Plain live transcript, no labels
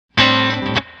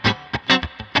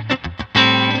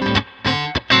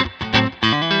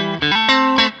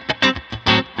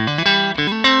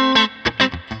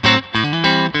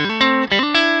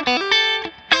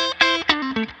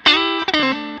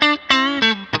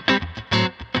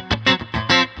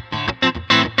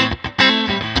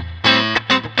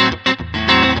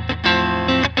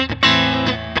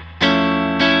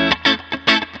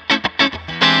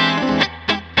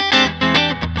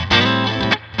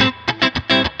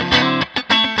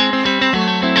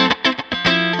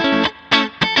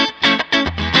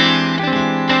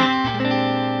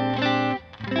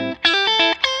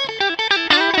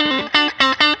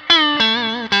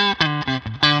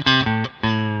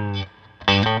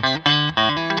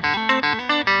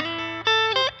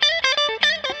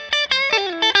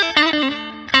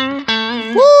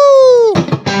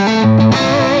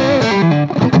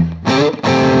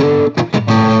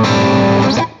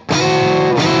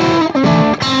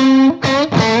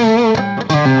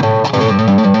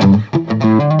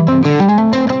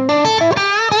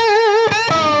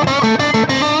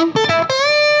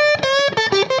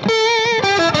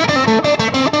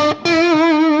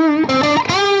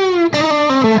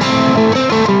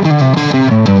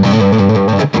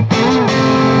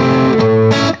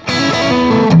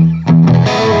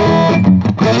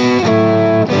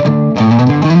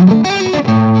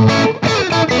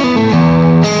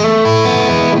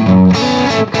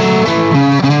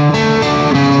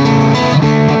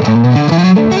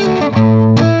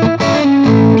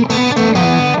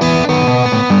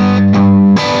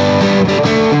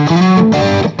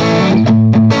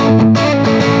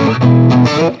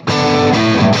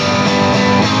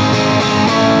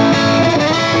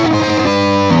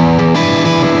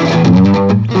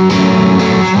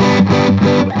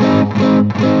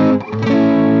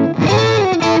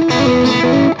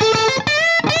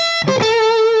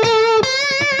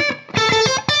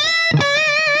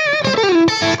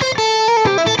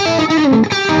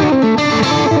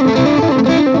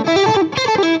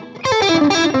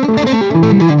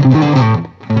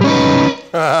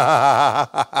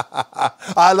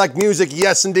I like music,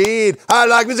 yes indeed. I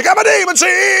like music, I'm a demon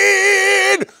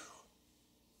seed.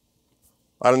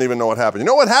 I don't even know what happened. You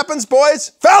know what happens, boys?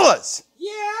 Fellas!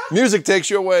 Yeah? Music takes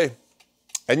you away.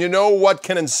 And you know what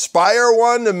can inspire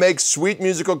one to make sweet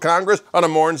musical congress on a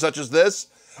morning such as this?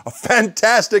 A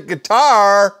fantastic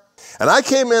guitar. And I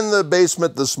came in the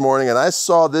basement this morning and I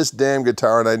saw this damn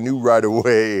guitar and I knew right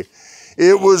away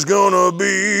it was gonna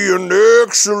be an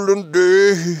excellent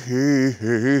day.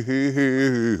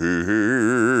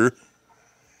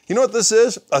 You know what this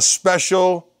is? A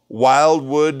special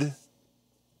Wildwood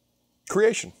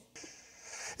creation.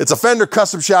 It's a Fender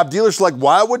custom shop dealer select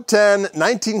Wildwood 10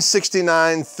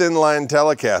 1969 Thinline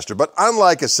Telecaster. But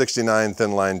unlike a 69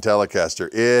 Thinline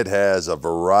Telecaster, it has a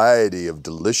variety of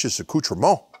delicious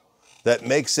accoutrements that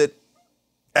makes it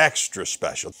extra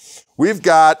special. We've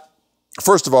got,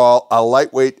 first of all, a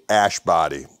lightweight ash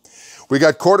body. We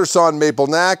got quarter sawn maple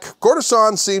neck. Quarter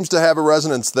sawn seems to have a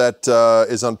resonance that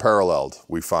is unparalleled,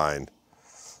 we find.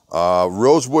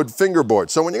 Rosewood fingerboard.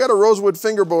 So when you got a rosewood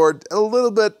fingerboard, a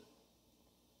little bit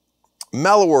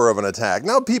mellower of an attack.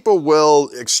 Now people will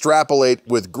extrapolate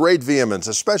with great vehemence,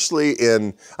 especially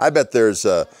in, I bet there's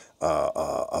a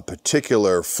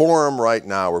particular forum right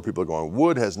now where people are going,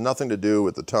 wood has nothing to do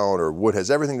with the tone, or wood has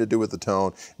everything to do with the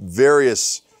tone.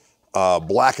 Various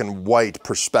black and white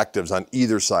perspectives on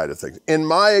either side of things. In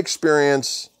my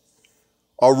experience,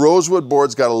 a rosewood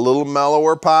board's got a little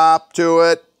mellower pop to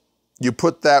it. You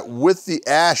put that with the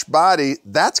ash body,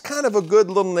 that's kind of a good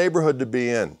little neighborhood to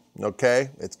be in, okay?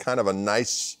 It's kind of a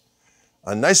nice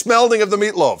melding of the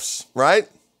meatloafs, right?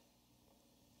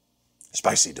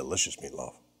 Spicy, delicious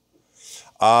meatloaf.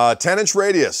 10-inch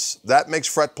radius, that makes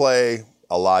fret play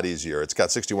a lot easier. It's got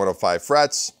 6105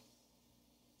 frets,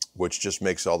 which just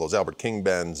makes all those Albert King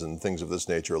bends and things of this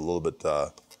nature a little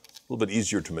bit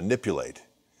easier to manipulate.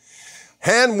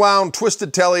 Hand-wound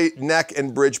Twisted Teles neck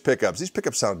and bridge pickups. These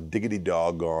pickups sound diggity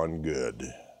doggone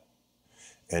good.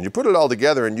 And you put it all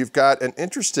together and you've got an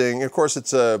interesting, of course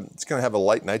it's going to have a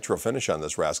light nitro finish on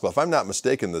this rascal. If I'm not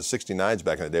mistaken, the 69s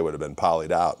back in the day would have been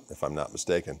polyed out, if I'm not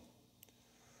mistaken.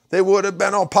 They would have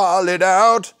been all polyed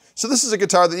out. So this is a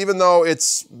guitar that, even though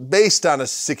it's based on a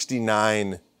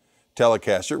 69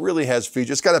 Telecaster, it really has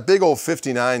features. It's got a big old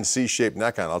 59 C-shaped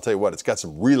neck on it. I'll tell you what, it's got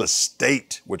some real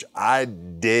estate, which I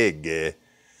dig.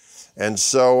 And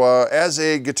so as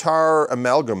a guitar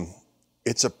amalgam,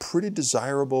 it's a pretty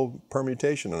desirable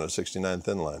permutation on a 69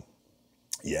 Thinline.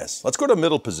 Yes. Let's go to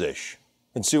middle position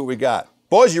and see what we got.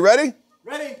 Boys, you ready?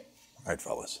 Ready. All right,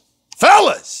 fellas.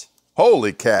 Fellas!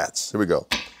 Holy cats. Here we go.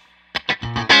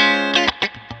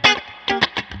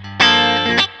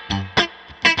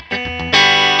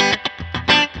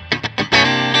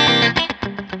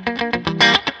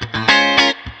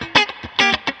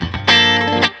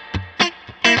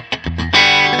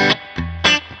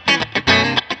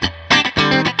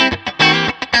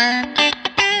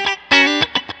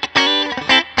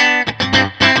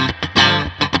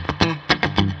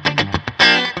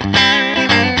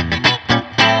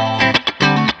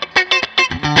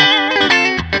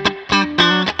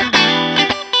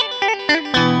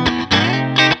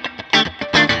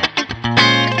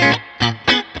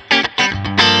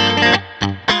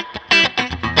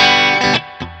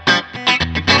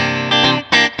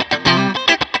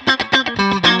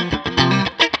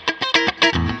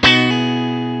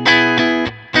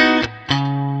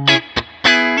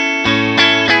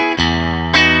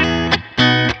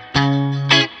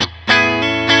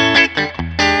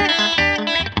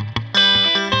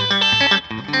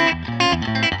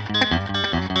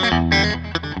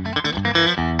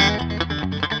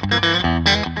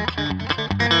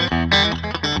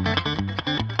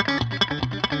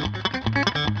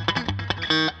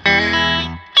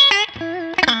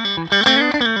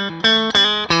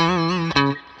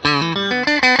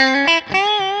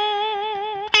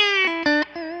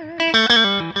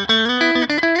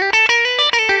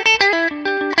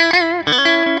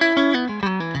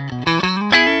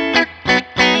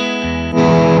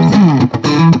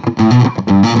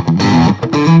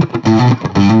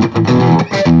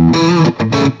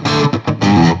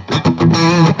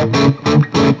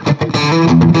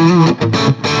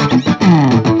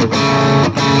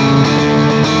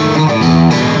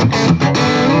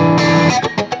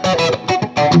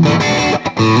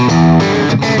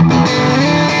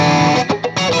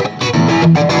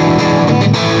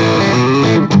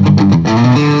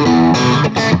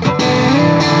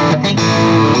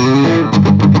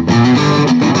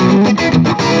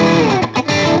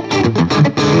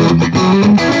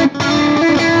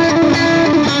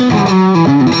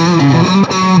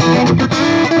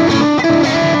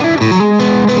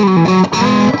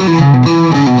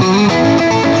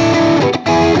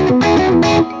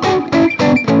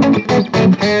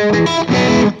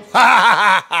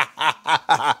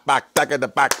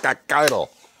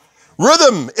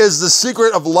 Rhythm is the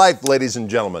secret of life, ladies and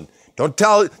gentlemen. Don't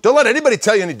let anybody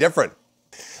tell you any different.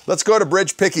 Let's go to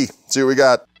Bridge Picky, see what we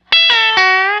got.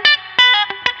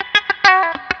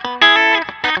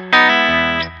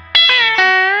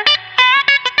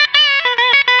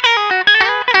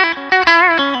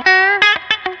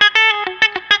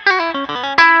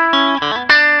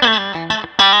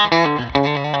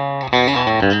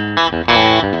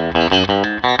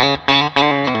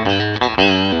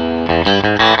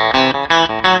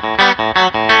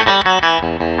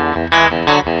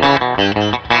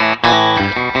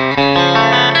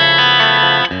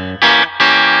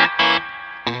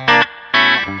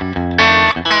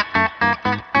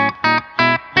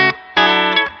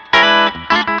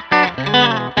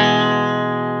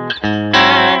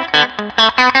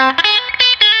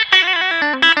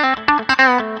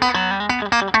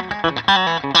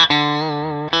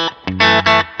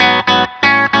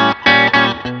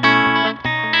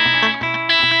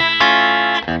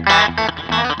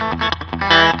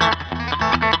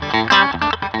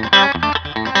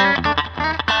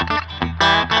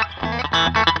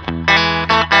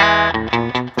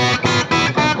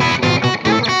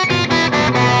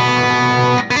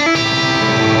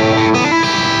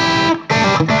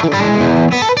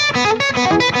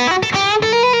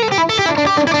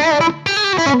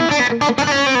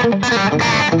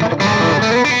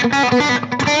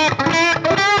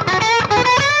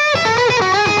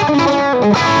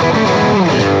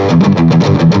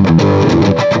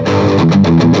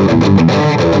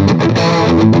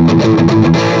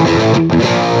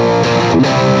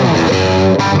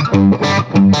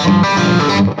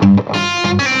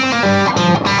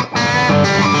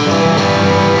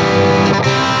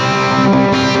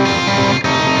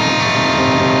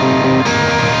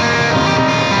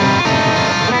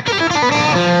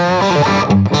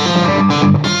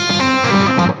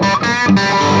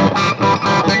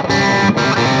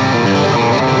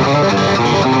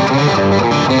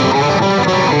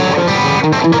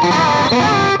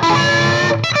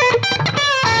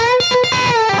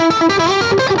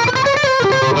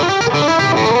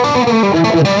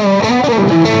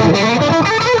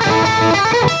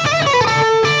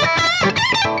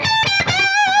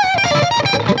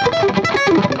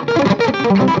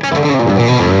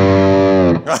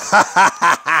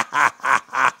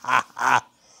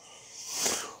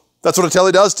 That's what a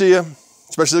Tele does to you,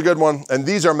 especially the good one. And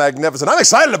these are magnificent. I'm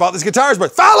excited about these guitars,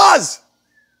 but fellas,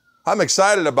 I'm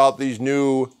excited about these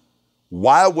new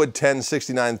Wildwood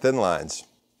 1069 thin lines.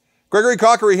 Gregory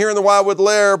Cockery here in the Wildwood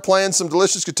Lair playing some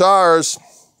delicious guitars.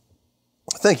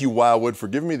 Thank you, Wildwood, for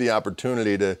giving me the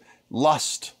opportunity to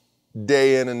lust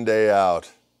day in and day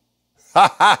out.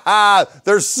 Ha ha ha!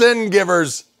 They're sin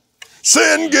givers.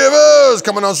 Sin givers!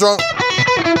 Coming on strong.